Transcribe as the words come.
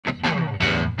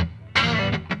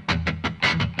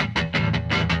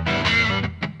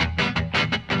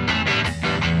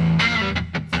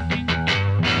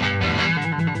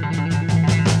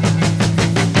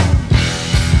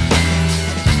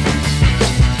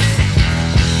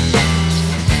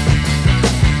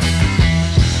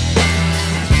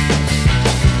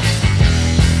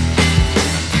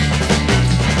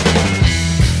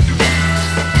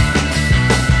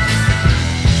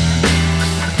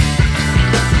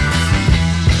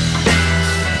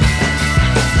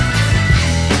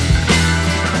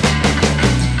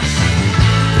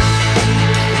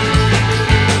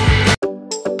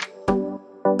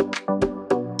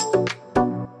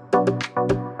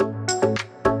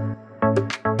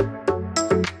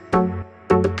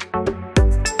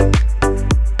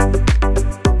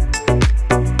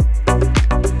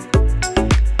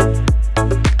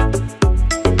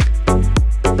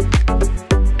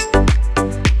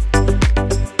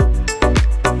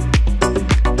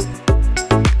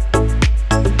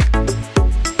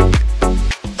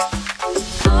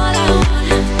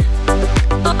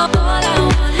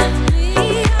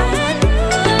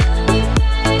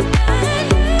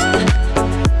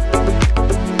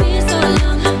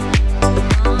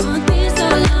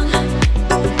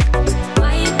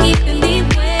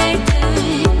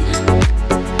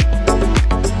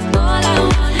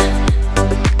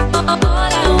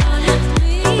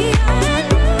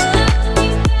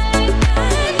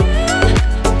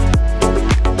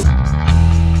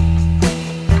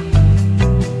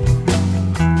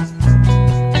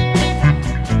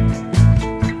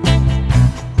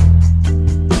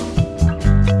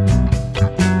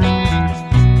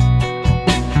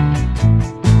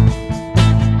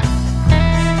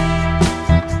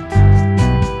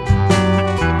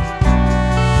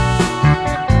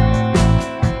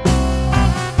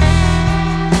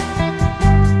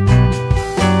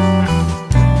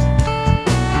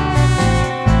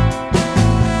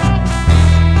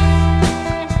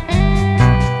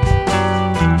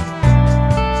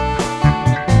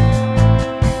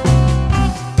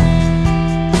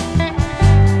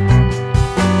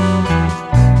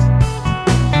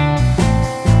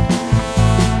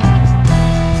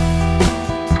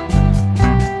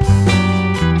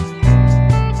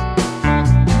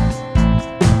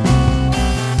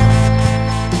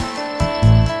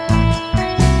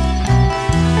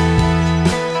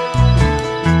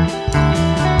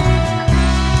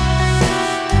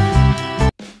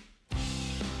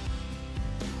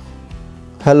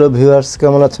Hello viewers,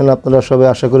 কেমন আছেন আপনারা সবাই?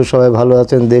 আশা করি সবাই ভালো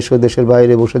আছেন। দেশ ও দেশের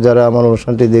বাইরে বসে যারা আমার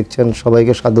অনুষ্ঠানটি দেখছেন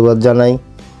সবাইকে সাধুবাদ জানাই।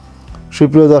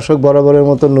 সুপ্রিয় দর্শক, বরাবরের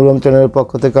মতো নুরম চ্যানেলের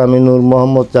পক্ষ থেকে আমি নূর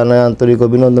মোহাম্মদ জানাই আন্তরিক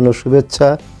অভিনন্দন ও শুভেচ্ছা।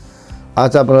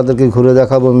 আজ আপনাদেরকে ঘুরে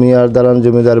দেখাবো মিয়ার দালান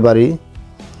জমিদার বাড়ি।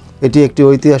 এটি একটি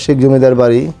ঐতিহাসিক জমিদার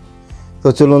বাড়ি। তো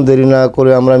চলুন দেরি না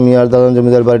করে আমরা মিয়ার দালান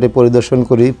জমিদার বাড়িটি পরিদর্শন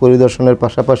করি। পরিদর্শনের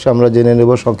পাশাপাশি আমরা জেনে নেব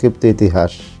সংক্ষিপ্ত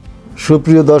ইতিহাস।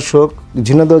 সুপ্রিয় দর্শক,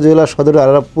 ঝিনাইদহ জেলা সদর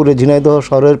আরাপপুরে ঝিনাইদহ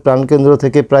শহরের প্রাণকেন্দ্র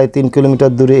থেকে প্রায় 3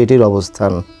 কিলোমিটার দূরে এটির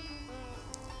অবস্থান।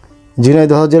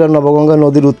 ঝিনাইদহ জেলার নবগঙ্গা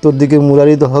নদীর উত্তর দিকে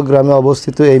মুরারিদহ গ্রামে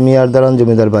অবস্থিত এই মিয়ার দালান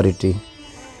জমিদার বাড়িটি।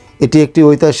 এটি একটি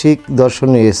ঐতিহাসিক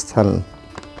দর্শনীয় স্থান।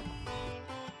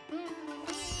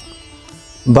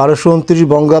 1229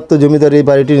 বঙ্গাব্দ জমিদার এই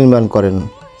বাড়িটি নির্মাণ করেন।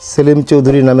 সেলিম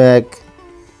চৌধুরী নামে এক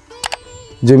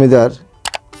জমিদার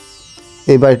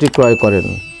এই বাড়িটি ক্রয় করেন।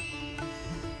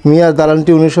 মিয়ার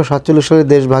দালানটি 1947 সালে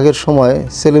দেশভাগের সময়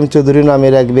সেলিম চৌধুরী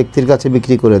নামের এক ব্যক্তির কাছে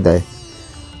বিক্রি করে দেয়।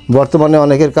 বর্তমানে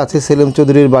অনেকের কাছে সেলিম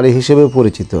চৌধুরীর বাড়ি হিসেবে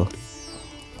পরিচিত।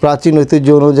 প্রাচীন ঐতিহ্য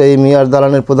অনুযায়ী মিয়ার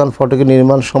দালানের প্রধান ফটকের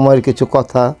নির্মাণ সময়ের কিছু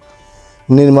কথা,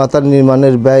 নির্মাতার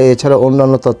নির্মাণের ব্যয় এছাড়া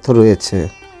অন্যান্য তথ্য রয়েছে।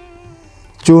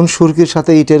 চুন সুরকির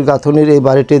সাথে ইটের গাঁথনির এই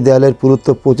বাড়িটির দেয়ালের পুরুত্ব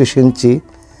 25 ইঞ্চি,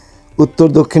 উত্তর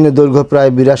দক্ষিণে দৈর্ঘ্য প্রায়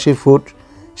 82 ফুট,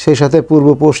 সেই সাথে পূর্ব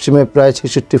পশ্চিমে প্রায়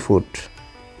 66 ফুট।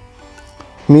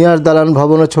 মিয়ার দালান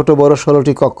ভবনে ছোট বড়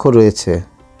 16টি কক্ষ রয়েছে।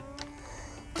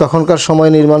 তখনকার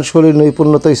সময় নির্মাণশৈলীর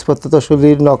নৈপুণ্যতা,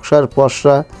 স্থাপত্যশৈলীর নকশার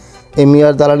পসরা এই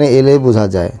মিয়ার দালানে এলে বোঝা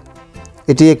যায়।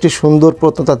 এটি একটি সুন্দর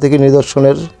প্রত্নতাত্ত্বিক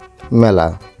নিদর্শনের মেলা।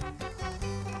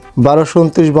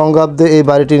 1229 বঙ্গাব্দে এই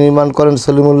বাড়িটি নির্মাণ করেন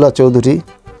সলিমুল্লাহ চৌধুরী।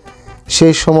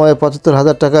 সেই সময়ে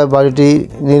 75,000 টাকায় বাড়িটি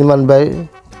নির্মাণ ব্যয়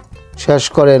শেষ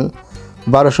করেন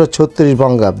 1236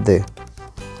 বঙ্গাব্দে।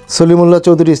 সলিমুল্লাহ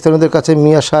চৌধুরী স্থানীয়দের কাছে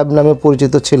মিয়া সাহেব নামে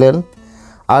পরিচিত ছিলেন,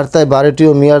 আর তাই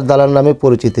বাড়িটিও মিয়ার দালান নামে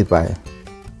পরিচিতি পায়।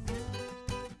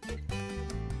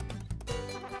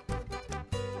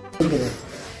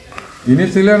 ইনি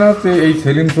ছিলেন এই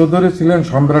সেলিম চৌধুরী ছিলেন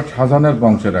সম্রাট শাহজাহানের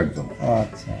বংশের একজন।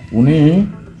 উনি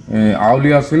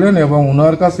আউলিয়া ছিলেন এবং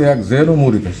উনার কাছে এক জেন ও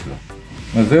মুরিদ ছিল,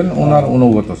 জেন ওনার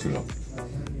অনুগত ছিল।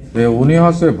 উনি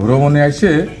হচ্ছে ভ্রমণে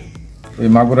এসে এই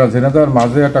মাগুরা ঝেনেদার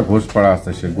মাঝে একটা ঘোষ পাড়া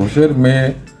আসছে, সে ঘোষের মেয়ে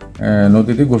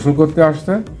নদীতে গোসল করতে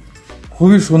আসছে।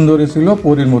 খুবই সুন্দরী ছিল,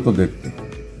 পরীর মতো দেখতে,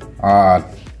 আর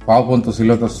পাও পর্যন্ত ছিল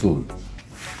তার চুল।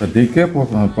 তা দেখে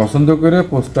পছন্দ করে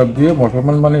প্রস্তাব দিয়ে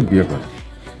মুসলমান মানে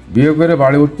বিয়ে করে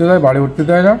বাড়ি উঠতে যায়, বাড়ি উঠতে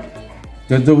দেয় না,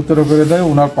 তেজ্যপুত্র করে দেয়।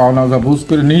 ওনার পাওনা যা বুঝ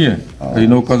করে নিয়ে এই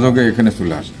নৌকা যোগে এখানে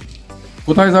চলে আসে।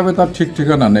 কোথায় যাবে তার ঠিক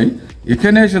ঠিকানা নেই।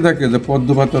 এখানে এসে দেখে যে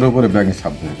পদ্মপাতের উপরে ব্যাঙে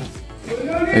সাপ হয়ে গেছে।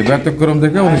 এই ব্যতিক্রম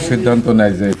দেখে উনি সিদ্ধান্ত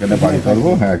নেয় যে এখানে বাড়ি করবো,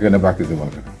 হ্যাঁ এখানে বাকি দেবো।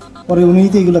 পরে উনি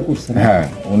তো এগুলো করছেন। হ্যাঁ,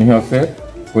 উনি হচ্ছে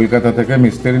কলকাতা থেকে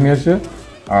মিস্ত্রি নিয়ে এসে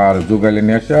আর যোগালি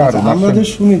নিয়ে এসে। আর আমরা যে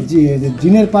শুনি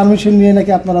জিনের পারমিশন নিয়ে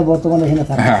নাকি আপনারা বর্তমানে এখানে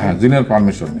থাকেন। হ্যাঁ হ্যাঁ, জিনের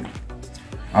পারমিশন নিয়ে।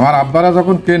 আমার আব্বারা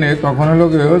যখন কেনে তখন হলো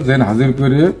জেন হাজির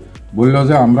করে বললো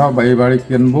যে আমরা এই বাড়ি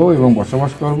কিনবো এবং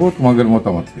বসবাস করবো, তোমাদের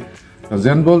মতামত কি? তো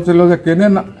জেন বলছিল যে কেনে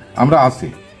না, আমরা আছি,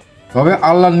 তবে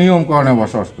আল্লাহর নিয়ম কারণে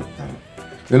বসবাস করতে হবে,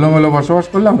 এলোমেলো বসবাস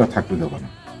করলে আমরা থাকতে দেবো না।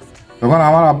 তখন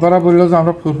আমার আব্বারা বললো যে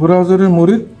আমরা ফুরফুরা হুজুরের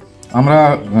মুরিদ, আমরা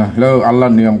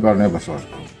আল্লাহর নিয়ম কারণে বসবাস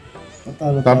করবো।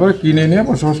 তারপরে কিনে নিয়ে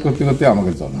বসবাস করতে করতে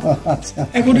আমাকে জন্ম।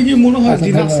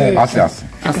 আছে আছে।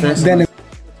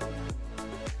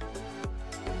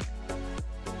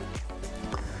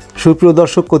 সুপ্রিয়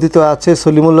দর্শক, কথিত আছে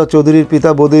সলিমুল্লাহ চৌধুরীর পিতা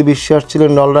বদুই বিশ্বাস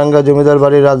ছিলেন নলডাঙ্গা জমিদার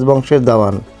বাড়ির রাজবংশের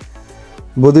দেওয়ান।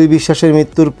 বদুই বিশ্বাসের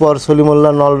মৃত্যুর পর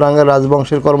সলিমুল্লাহ নলডাঙ্গা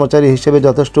রাজবংশের কর্মচারী হিসেবে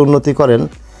যথেষ্ট উন্নতি করেন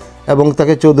এবং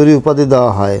তাকে চৌধুরী উপাধি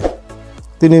দেওয়া হয়।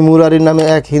 তিনি মুরারি নামে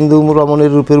এক হিন্দু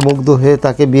রমণীর রূপের মুগ্ধ হয়ে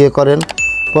তাকে বিয়ে করেন।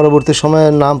 পরবর্তী সময়ে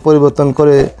নাম পরিবর্তন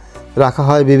করে রাখা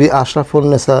হয় বিবি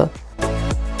আশরাফুন্নেসা।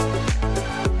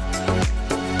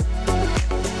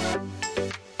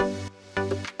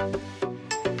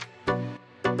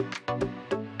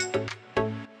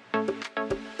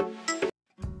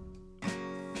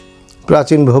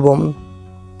 প্রাচীন ভবন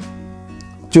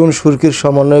চুন সুরকির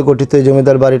সমন্বয়ে গঠিত এই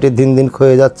জমিদার বাড়িটি দিন দিন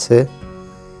ক্ষয়ে যাচ্ছে।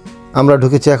 আমরা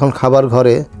ঢুকেছি এখন খাবার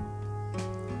ঘরে।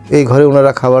 এই ঘরে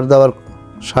ওনারা খাবার দাবার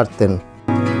সারতেন।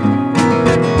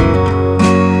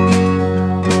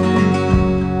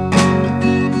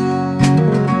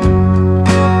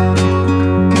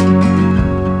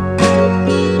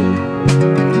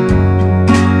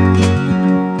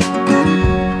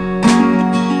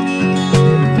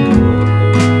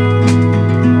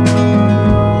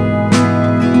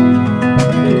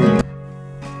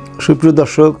 সুপ্রিয়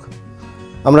দর্শক,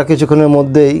 আমরা কিছুক্ষণের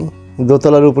মধ্যেই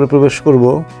দোতলার উপরে প্রবেশ করব।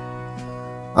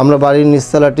 আমরা বাড়ির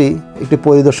নিচতলাটি একটু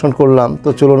পরিদর্শন করলাম। তো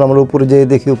চলুন আমরা উপরে যেয়ে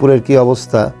দেখি উপরের কি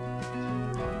অবস্থা।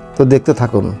 তো দেখতে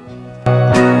থাকুন।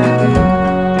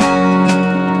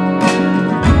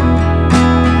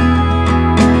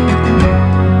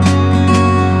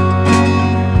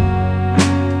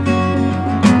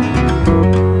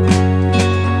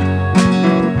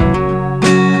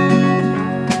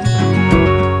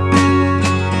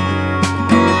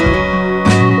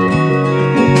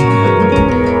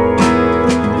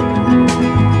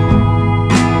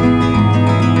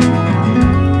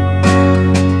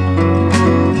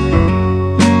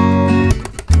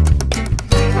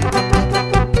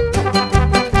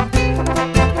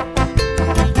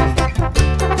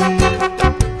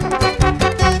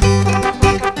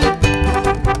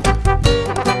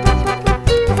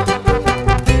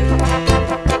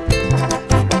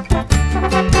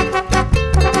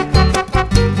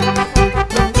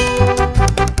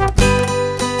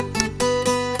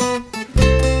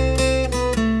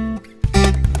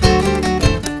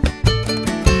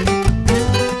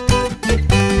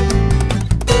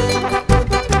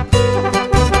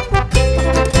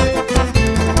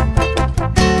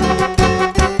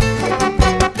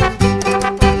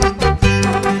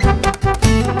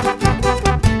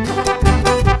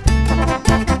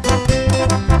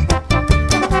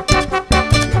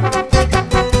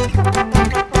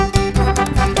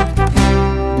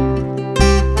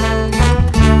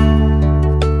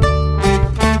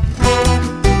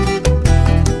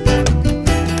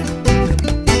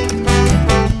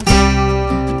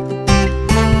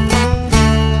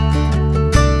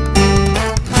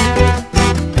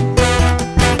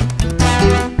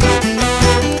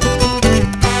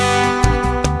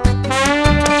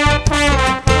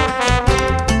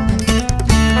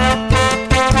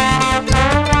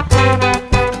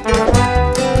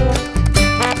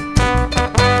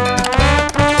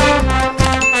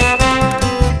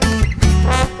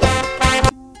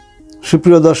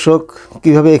 সুপ্রিয় দর্শক,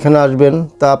 কিভাবে এখানে আসবেন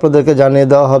তা আপনাদেরকে জানিয়ে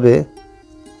দেওয়া হবে।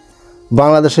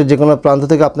 বাংলাদেশের যে কোনো প্রান্ত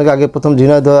থেকে আপনাকে আগে প্রথম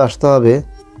ঝিনাইদহ আসতে হবে।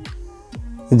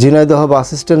 ঝিনাইদহ বাস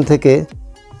স্ট্যান্ড থেকে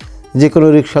যে কোনো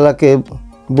রিকশাওয়ালাকে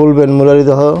বলবেন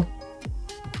মুরারিদহ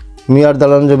মিয়ার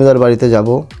দালান জমিদার বাড়িতে যাব,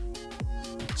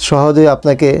 সহজেই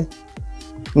আপনাকে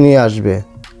নিয়ে আসবে।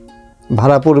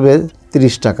 ভাড়া পড়বে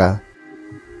 30 টাকা।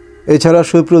 এছাড়া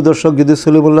সুপ্রিয় দর্শক, যদি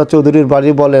সলিমুল্লাহ চৌধুরীর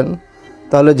বাড়ি বলেন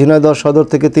তাহলে ঝিনাইদহ সদর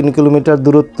থেকে 3 কিলোমিটার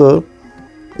দূরত্ব,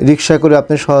 রিক্সা করে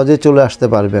আপনি সহজে চলে আসতে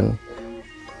পারবেন।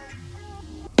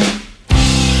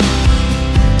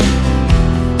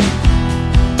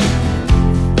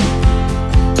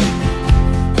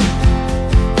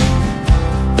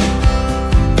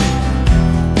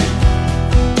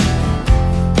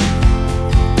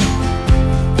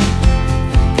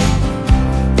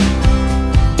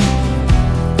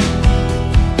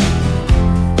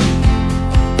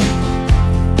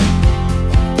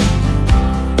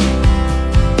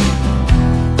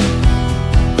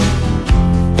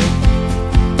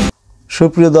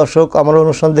 সুপ্রিয় দর্শক, আমার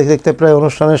অনুষ্ঠান দেখতে দেখতে প্রায়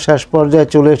অনুষ্ঠানের শেষ পর্যায়ে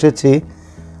চলে এসেছি।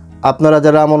 আপনারা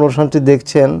যারা আমার অনুষ্ঠানটি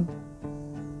দেখছেন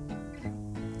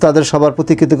তাদের সবার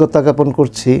প্রতি কৃতজ্ঞতা জ্ঞাপন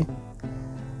করছি।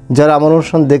 যারা আমার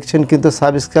অনুষ্ঠান দেখছেন কিন্তু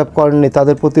সাবস্ক্রাইব করেননি,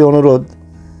 তাদের প্রতি অনুরোধ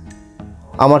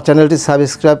আমার চ্যানেলটি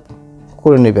সাবস্ক্রাইব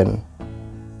করে নেবেন।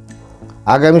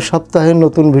 আগামী সপ্তাহে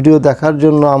নতুন ভিডিও দেখার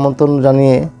জন্য আমন্ত্রণ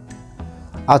জানিয়ে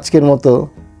আজকের মতো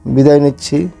বিদায়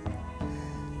নিচ্ছি।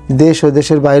 দেশ ও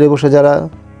দেশের বাইরে বসে যারা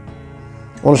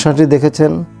অনুষ্ঠানটি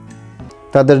দেখেছেন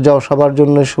তাদের সবার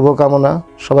জন্য শুভকামনা।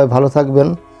 সবাই ভালো থাকবেন,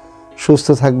 সুস্থ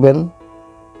থাকবেন।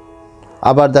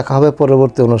 আবার দেখা হবে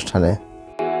পরবর্তী অনুষ্ঠানে।